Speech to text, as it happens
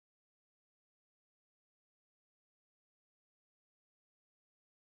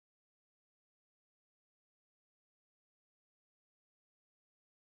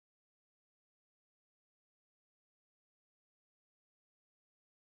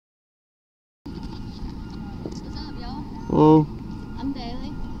Hello. I'm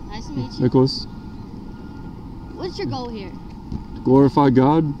Daly. Nice to meet you. Nicholas. What's your goal here? Glorify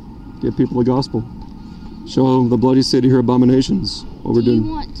God, give people the gospel. Show the bloody city her abominations. What we're doing. Do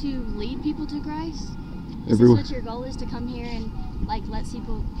you want to lead people to Christ? Is Everywhere. this what your goal is, to come here and like let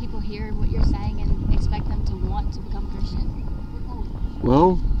people hear what you're saying and expect them to want to become Christian?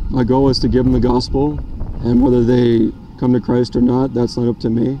 Well, my goal is to give them the gospel, and whether they come to Christ or not, that's not up to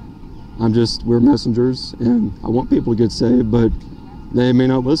me. We're messengers, and I want people to get saved, but they may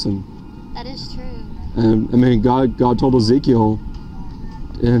not listen. That is true. And I mean, God told Ezekiel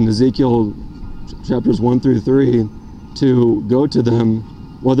in Ezekiel chapters 1 through 3 to go to them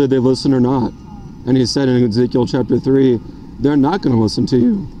whether they listen or not. And he said in Ezekiel chapter 3, they're not going to listen to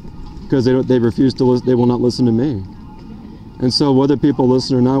you because they refuse to listen. They will not listen to me. And so whether people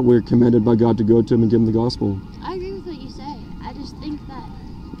listen or not, we're commanded by God to go to them and give them the gospel. I agree with what you say. I just think that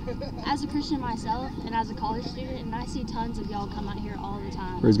as a Christian myself and as a college student, and I see tons of y'all come out here all the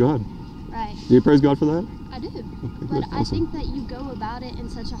time. Praise God. Right. Do you praise God for that? I do. Okay, but awesome. I think that you go about it in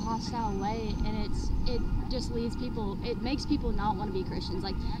such a hostile way, and it just leads people, it makes people not want to be Christians.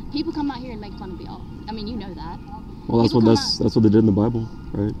 Like, people come out here and make fun of y'all. I mean, you know that. Well, that's what they did in the Bible,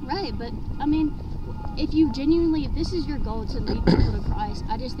 right? Right, but I mean, if this is your goal to lead people to Christ,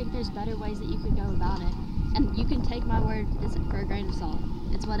 I just think there's better ways that you could go about it. And you can take my word for a grain of salt.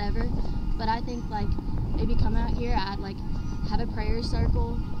 It's whatever. But I think, like, maybe come out here, have a prayer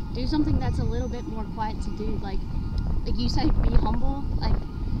circle, do something that's a little bit more quiet to do. Like you say, be humble. Like,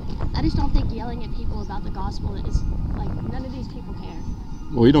 I just don't think yelling at people about the gospel is, like, none of these people care.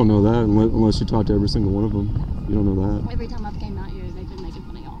 Well, you don't know that unless you talk to every single one of them. You don't know that. Every time I've came out here, they've been making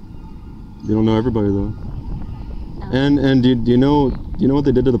fun of y'all. You don't know everybody though. No. And do you know what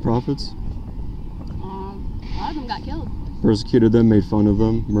they did to the prophets? A lot of them got killed. Persecuted them, made fun of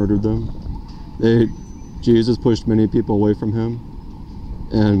them, murdered them. Jesus pushed many people away from him,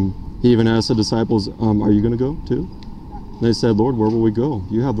 and he even asked the disciples, "Are you going to go too?" And they said, "Lord, where will we go?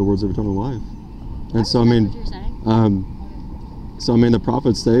 You have the words of eternal life." And so I mean, That's what you're saying. the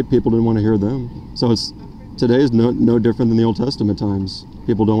prophets say people didn't want to hear them. So today is no different than the Old Testament times.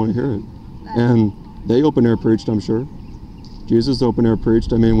 People don't want to hear it, and they open air preached. I'm sure Jesus open air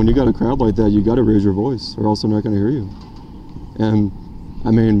preached. I mean, when you got a crowd like that, you got to raise your voice, or else they're not going to hear you. And I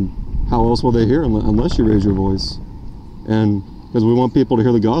mean, how else will they hear unless you raise your voice? And because we want people to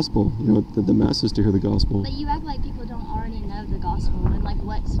hear the gospel, the masses to hear the gospel. But you act like people don't already know the gospel, and like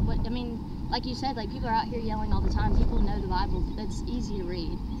I mean, like you said, like people are out here yelling all the time. People know the Bible. That's easy to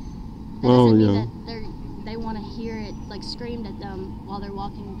read. That doesn't mean that they want to hear it like screamed at them while they're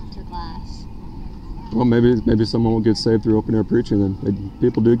walking to class. Well, maybe someone will get saved through open air preaching. Then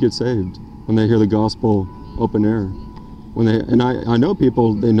people do get saved when they hear the gospel open air. I know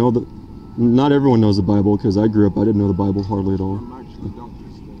people, they know that not everyone knows the Bible, because I grew up, I didn't know the Bible hardly at all.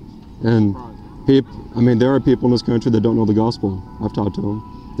 And there are people in this country that don't know the gospel. I've talked to them.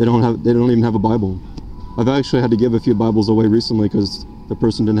 They don't even have a Bible. I've actually had to give a few Bibles away recently because the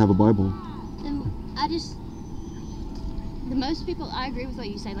person didn't have a Bible. Most people, I agree with what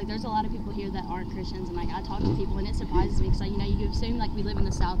you say. Like, there's a lot of people here that aren't Christians, and like I talk to people, and it surprises me because you assume like we live in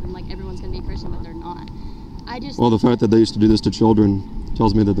the South and like everyone's gonna be a Christian, but they're not. Well, the fact that they used to do this to children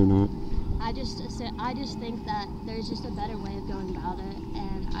tells me that they're not. I just think that there's just a better way of going about it,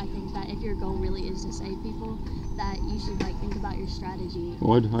 and I think that if your goal really is to save people, that you should like think about your strategy.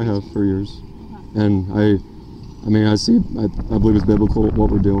 Well, I have for years, and I believe it's biblical what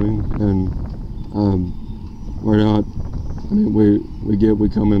we're doing, and we're not. I mean, we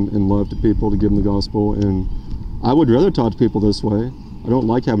come in love to people to give them the gospel, and I would rather talk to people this way. I don't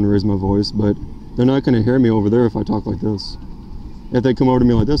like having to raise my voice, but they're not going to hear me over there if I talk like this. If they come over to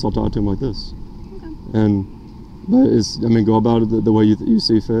me like this, I'll talk to them like this. Okay. But go about it the way you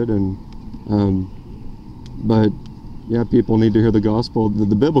see fit, and but yeah, people need to hear the gospel,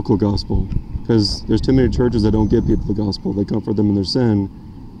 the biblical gospel, because there's too many churches that don't give people the gospel. They comfort them in their sin,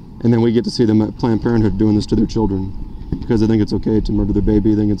 and then we get to see them at Planned Parenthood doing this to their children because they think it's okay to murder their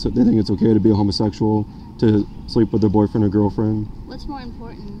baby. They think it's okay to be a homosexual, to sleep with their boyfriend or girlfriend. What's more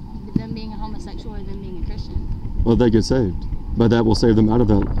important, them being a homosexual or them being a Christian? Well, they get saved, but that will save them out of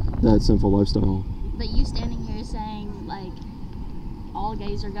that sinful lifestyle. But you standing here saying like all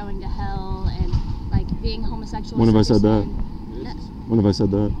gays are going to hell and like being homosexual. When have I said that? No. When have I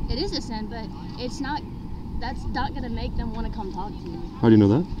said that? It is a sin, but it's not. That's not going to make them want to come talk to you. How do you know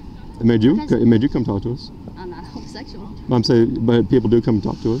that? It made you come talk to us. I'm not homosexual. But people do come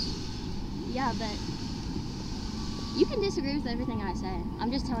talk to us. Yeah, but you can disagree with everything I say.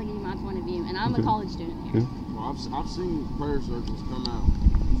 I'm just telling you my point of view, and I'm a college student here. Yeah. Well, I've seen prayer circles come out,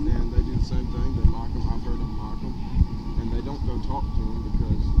 and they do the same thing. They mock them. I've heard them mock them, and they don't go talk to them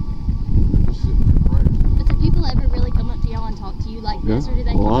because they're just sitting there praying. But do people ever really come up to y'all and talk to you like this, or do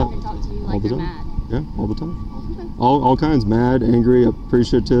they come up and talk to you like they're mad? Yeah, all the time. Okay. All kinds, mad, angry,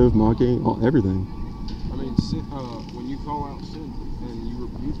 appreciative, mocking, everything. I mean, sin, when you call out sin and you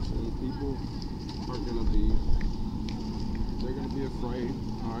rebuke sin, people are going to be, they're going to be afraid,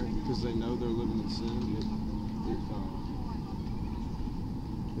 all right, because they know they're living in sin.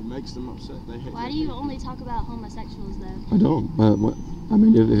 It makes them upset. Why do you only talk about homosexuals though? I don't. I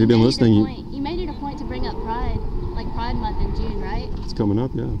mean, if you've been listening, you made it a point to bring up Pride, like Pride Month in June, right? It's coming up,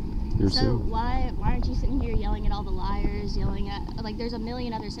 yeah. So why aren't you sitting here yelling at all the liars, yelling at, like, there's a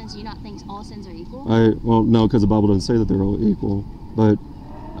million other sins? Do you not think all sins are equal? Well, no, because the Bible doesn't say that they're all equal. But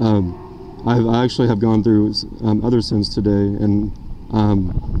I actually have gone through other sins today, and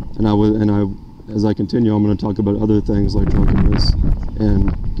as I continue, I'm going to talk about other things like drunkenness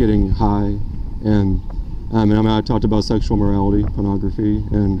and getting high, and I talked about sexual morality, pornography,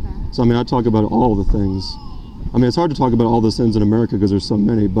 and so I talk about all the things. It's hard to talk about all the sins in America because there's so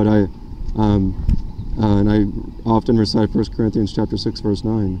many, but I often recite 1 Corinthians chapter 6, verse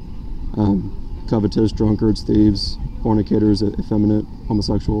 9. Covetous, drunkards, thieves, fornicators, effeminate,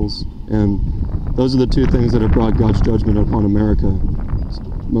 homosexuals. And those are the two things that have brought God's judgment upon America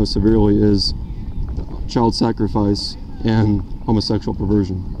most severely, is child sacrifice and homosexual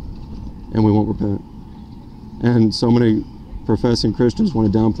perversion. And we won't repent. And so many professing Christians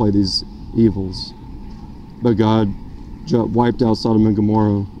want to downplay these evils. But God wiped out Sodom and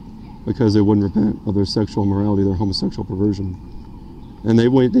Gomorrah because they wouldn't repent of their sexual immorality, their homosexual perversion. And they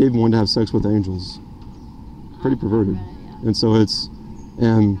even wanted to have sex with angels. Pretty perverted. And so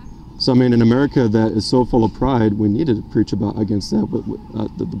in America that is so full of pride, we need to preach against that,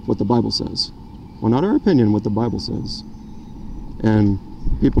 what the Bible says. Well, not our opinion, what the Bible says. And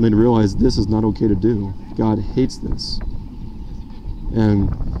people need to realize this is not okay to do. God hates this.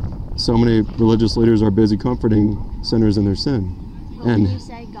 And so many religious leaders are busy comforting sinners in their sin. But when you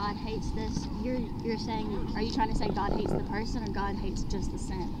say God hates this, you're saying, are you trying to say God hates the person, or God hates just the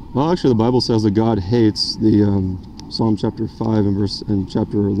sin? Well, actually, the Bible says that God hates Psalm chapter 5 and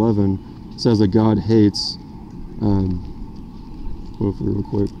chapter 11 says that God hates. Hopefully, real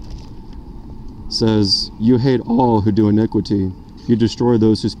quick. Says, you hate all who do iniquity. You destroy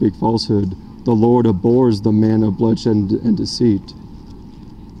those who speak falsehood. The Lord abhors the man of bloodshed and deceit.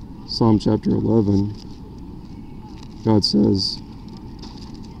 Psalm chapter 11, God says,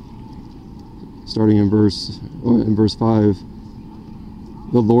 starting in verse 5,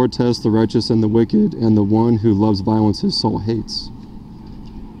 the Lord tests the righteous and the wicked, and the one who loves violence his soul hates.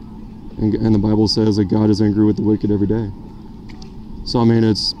 And the Bible says that God is angry with the wicked every day. So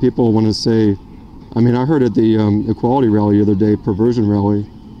it's people want to say, I heard at the equality rally the other day, perversion rally,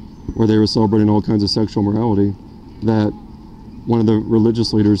 where they were celebrating all kinds of sexual morality, that one of the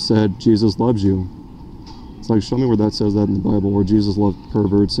religious leaders said, Jesus loves you. It's like, show me where that says that in the Bible, where Jesus loved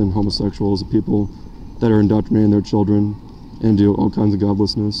perverts and homosexuals and people that are indoctrinating their children and do all kinds of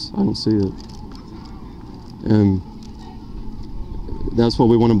godlessness. I don't see it. And that's what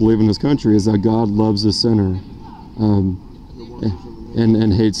we want to believe in this country, is that God loves the sinner and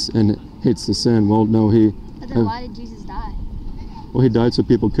hates the sin. Well, no, But then why did Jesus die? Well, he died so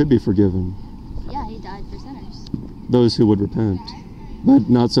people could be forgiven. Yeah, he died for sinners. Those who would repent, but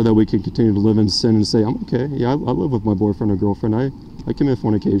not so that we can continue to live in sin and say, I'm okay, yeah, I live with my boyfriend or girlfriend, I commit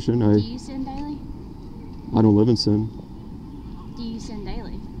fornication. Do you sin daily? I don't live in sin. Do you sin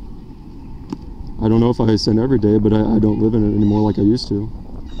daily? I don't know if I sin every day, but I don't live in it anymore like I used to.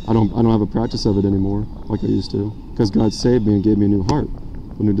 I don't have a practice of it anymore like I used to, because God saved me and gave me a new heart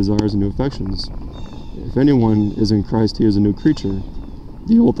with new desires and new affections. If anyone is in Christ, he is a new creature.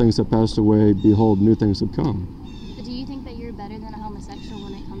 The old things have passed away, behold, new things have come. Do you think that you're better than a homosexual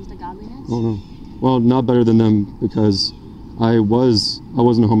when it comes to godliness? Oh no. Well, not better than them, because I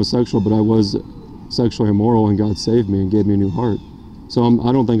wasn't a homosexual, but I was sexually immoral, and God saved me and gave me a new heart. So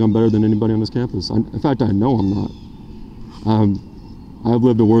I don't think I'm better than anybody on this campus. In fact, I know I'm not. I've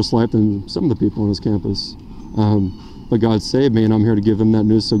lived a worse life than some of the people on this campus. But God saved me, and I'm here to give them that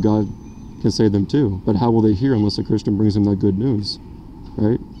news so God can save them too. But how will they hear unless a Christian brings them that good news,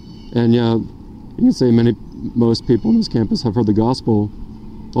 right? And yeah, you can say most people on this campus have heard the gospel.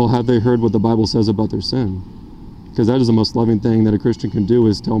 Well, have they heard what the Bible says about their sin? Because that is the most loving thing that a Christian can do,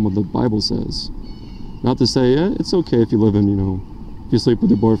 is tell them what the Bible says. Not to say, yeah, it's okay if you live in, if you sleep with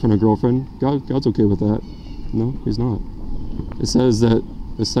your boyfriend or girlfriend. God's okay with that. No, he's not. It says that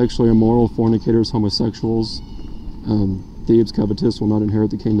the sexually immoral, fornicators, homosexuals, thieves, covetous will not inherit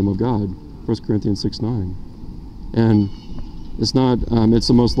the kingdom of God. 1 Corinthians 6:9. And it's not, it's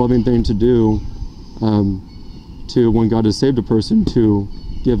the most loving thing to do, to, when God has saved a person, to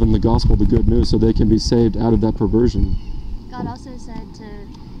give them the gospel, the good news, so they can be saved out of that perversion. God also said to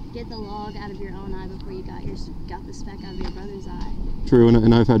get the log out of your own eye before you got the speck out of your brother's eye. True,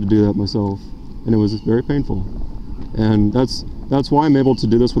 and I've had to do that myself, and it was very painful. And that's why I'm able to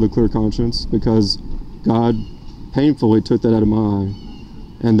do this with a clear conscience, because God painfully took that out of my eye,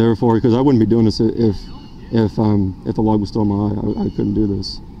 and therefore, because I wouldn't be doing this if the log was still in my eye, I couldn't do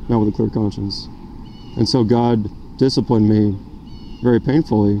this, not with a clear conscience. And so God disciplined me very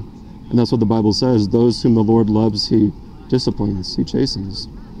painfully, and that's what the Bible says: those whom the Lord loves, He disciplines, He chastens.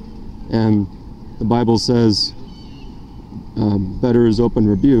 And the Bible says, better is open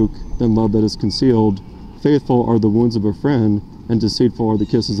rebuke than love that is concealed. Faithful are the wounds of a friend, and deceitful are the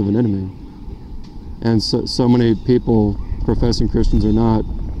kisses of an enemy. And so many people, professing Christians or not,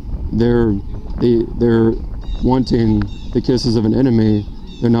 they're wanting the kisses of an enemy.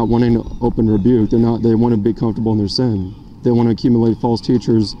 They're not wanting open rebuke. They want to be comfortable in their sin. They want to accumulate false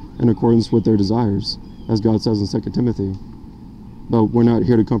teachers in accordance with their desires, as God says in 2 Timothy. But we're not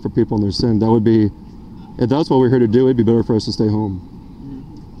here to comfort people in their sin. That would be, if that's what we're here to do, it'd be better for us to stay home,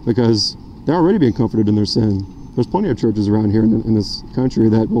 because they're already being comforted in their sin. There's plenty of churches around here in this country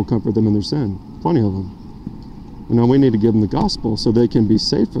that will comfort them in their sin. Plenty of them. You know, we need to give them the gospel so they can be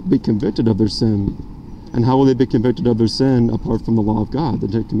saved, be convicted of their sin. And how will they be convicted of their sin apart from the law of God, the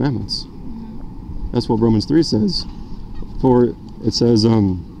Ten Commandments? That's what Romans 3 says. For it says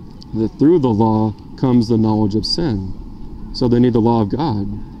that through the law comes the knowledge of sin. So they need the law of God.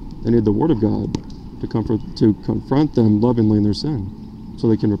 They need the Word of God to confront them lovingly in their sin, so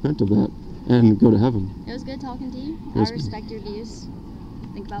they can repent of that and go to heaven. It was good talking to you. Yes, I respect your views.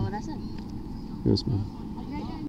 Think about what I said. Yes, ma'am.